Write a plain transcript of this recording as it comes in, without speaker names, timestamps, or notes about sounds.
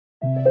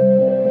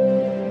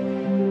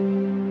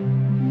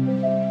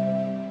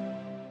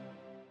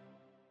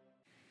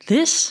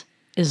This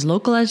is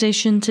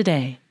Localization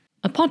Today,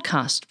 a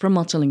podcast from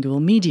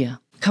Multilingual Media,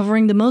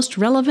 covering the most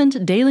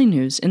relevant daily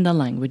news in the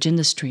language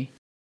industry.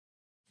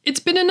 It's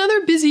been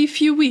another busy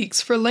few weeks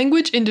for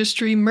language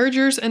industry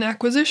mergers and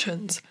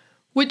acquisitions,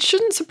 which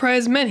shouldn't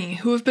surprise many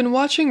who have been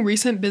watching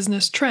recent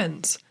business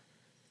trends.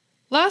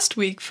 Last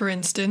week, for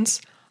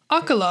instance,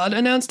 Acolad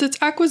announced its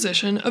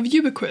acquisition of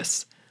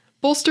Ubiqus,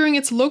 bolstering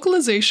its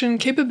localization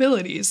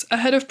capabilities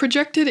ahead of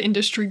projected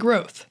industry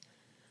growth.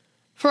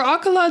 For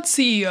Acolad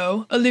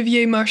CEO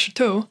Olivier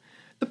Marcheteau,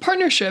 the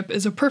partnership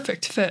is a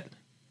perfect fit.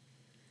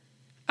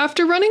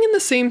 After running in the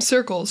same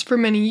circles for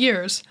many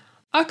years,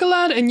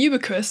 Acolad and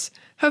Ubiqus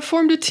have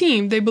formed a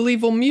team they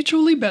believe will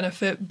mutually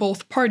benefit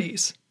both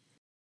parties.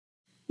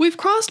 We've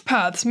crossed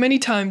paths many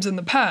times in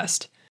the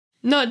past,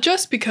 not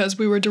just because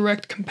we were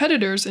direct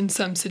competitors in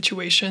some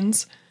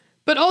situations,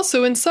 but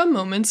also in some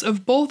moments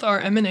of both our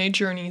M&A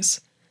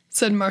journeys,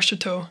 said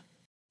Marcheteau.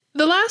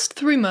 The last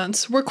 3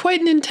 months were quite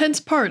an intense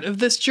part of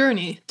this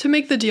journey to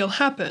make the deal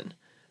happen,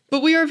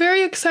 but we are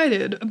very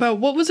excited about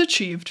what was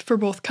achieved for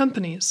both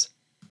companies.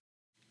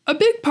 A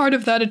big part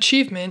of that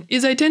achievement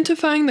is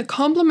identifying the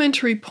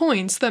complementary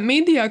points that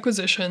made the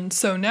acquisition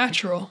so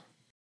natural.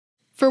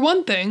 For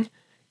one thing,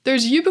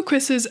 there's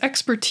Ubiquus's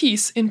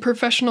expertise in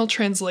professional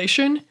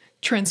translation,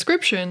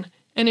 transcription,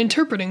 and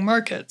interpreting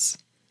markets.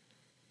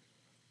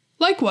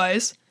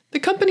 Likewise, the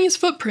company's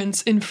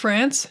footprints in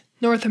France,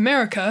 North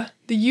America,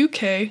 the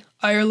UK,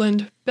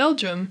 Ireland,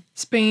 Belgium,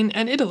 Spain,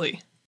 and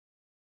Italy.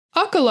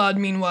 Acolad,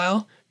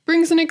 meanwhile,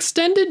 brings an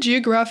extended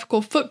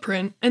geographical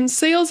footprint and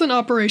sales and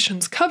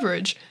operations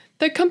coverage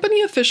that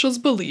company officials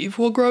believe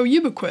will grow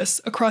Ubiqus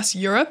across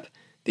Europe,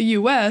 the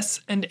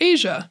US, and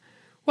Asia,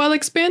 while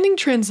expanding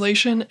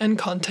translation and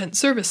content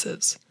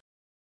services.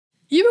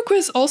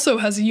 Ubiqus also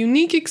has a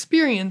unique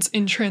experience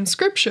in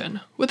transcription,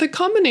 with a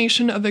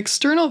combination of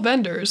external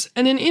vendors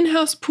and an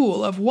in-house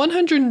pool of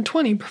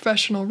 120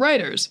 professional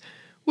writers,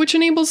 which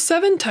enables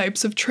 7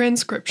 types of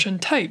transcription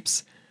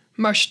types,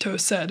 Marcheteau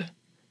said.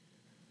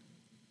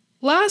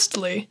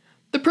 Lastly,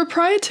 the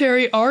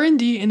proprietary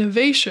R&D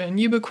innovation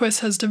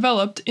Ubiqus has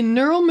developed in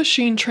neural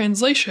machine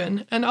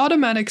translation and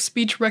automatic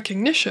speech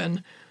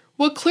recognition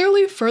will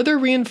clearly further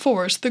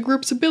reinforce the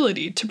group's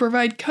ability to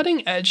provide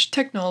cutting-edge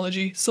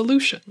technology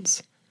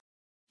solutions.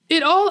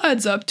 It all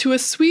adds up to a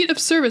suite of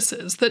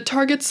services that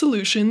target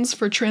solutions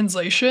for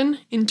translation,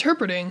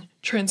 interpreting,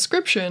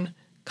 transcription,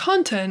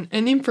 content,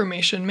 and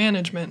information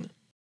management.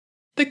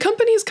 The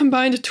company's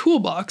combined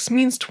toolbox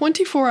means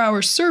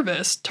 24-hour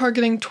service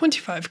targeting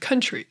 25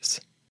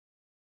 countries.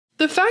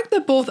 The fact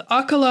that both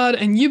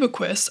Acolad and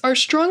Ubiqus are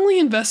strongly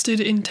invested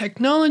in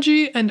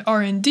technology and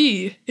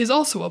R&D is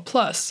also a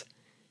plus.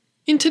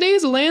 In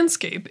today's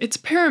landscape, it's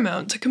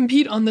paramount to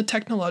compete on the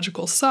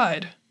technological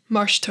side,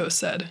 Marcheteau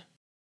said.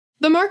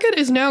 The market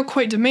is now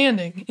quite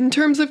demanding in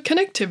terms of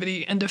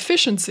connectivity and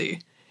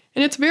efficiency,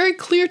 and it's very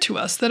clear to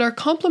us that our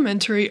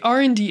complementary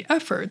R&D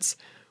efforts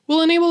will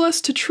enable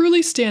us to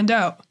truly stand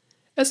out,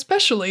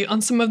 especially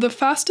on some of the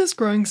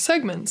fastest-growing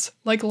segments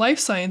like life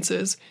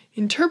sciences,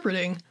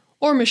 interpreting,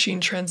 or machine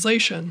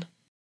translation.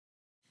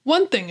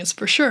 One thing is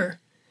for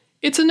sure.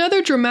 It's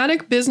another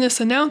dramatic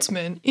business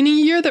announcement in a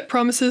year that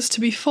promises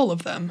to be full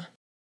of them.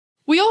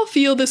 We all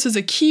feel this is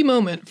a key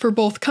moment for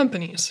both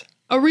companies,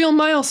 a real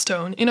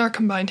milestone in our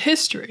combined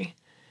history,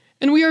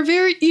 and we are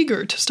very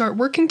eager to start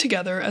working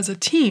together as a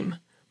team,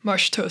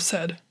 Marcheteau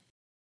said.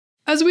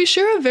 As we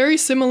share a very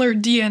similar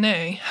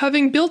DNA,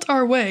 having built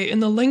our way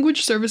in the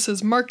language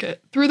services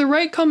market through the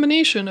right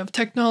combination of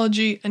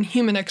technology and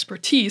human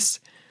expertise,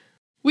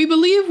 we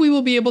believe we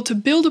will be able to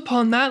build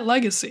upon that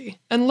legacy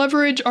and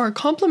leverage our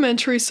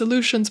complementary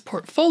solutions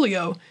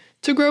portfolio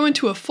to grow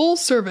into a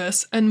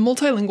full-service and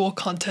multilingual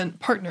content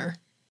partner.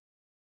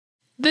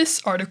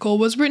 This article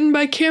was written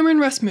by Cameron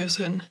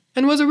Rasmussen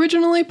and was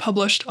originally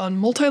published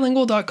on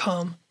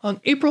multilingual.com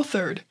on April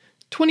 3rd,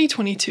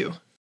 2022.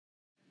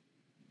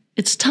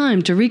 It's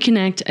time to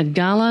reconnect at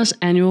Gala's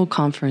annual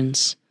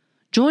conference.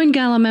 Join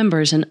Gala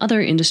members and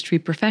other industry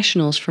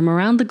professionals from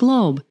around the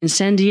globe in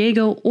San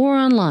Diego or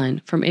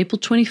online from April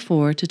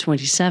 24 to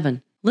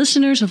 27.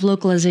 Listeners of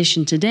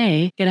Localization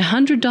Today get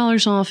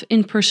 $100 off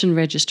in-person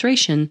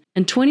registration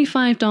and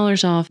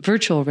 $25 off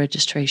virtual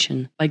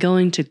registration by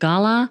going to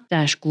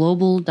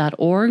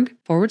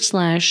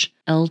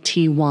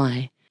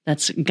gala-global.org/LTY.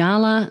 That's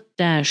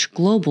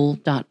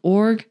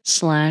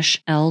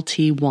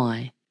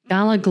gala-global.org/LTY.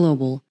 Gala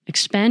Global.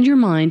 Expand your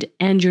mind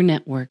and your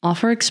network.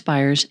 Offer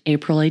expires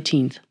April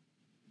 18th.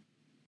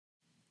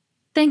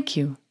 Thank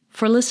you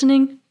for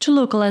listening to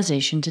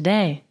Localization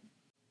Today.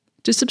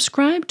 To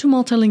subscribe to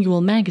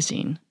Multilingual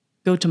magazine,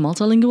 go to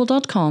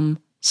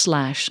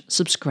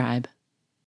multilingual.com/subscribe.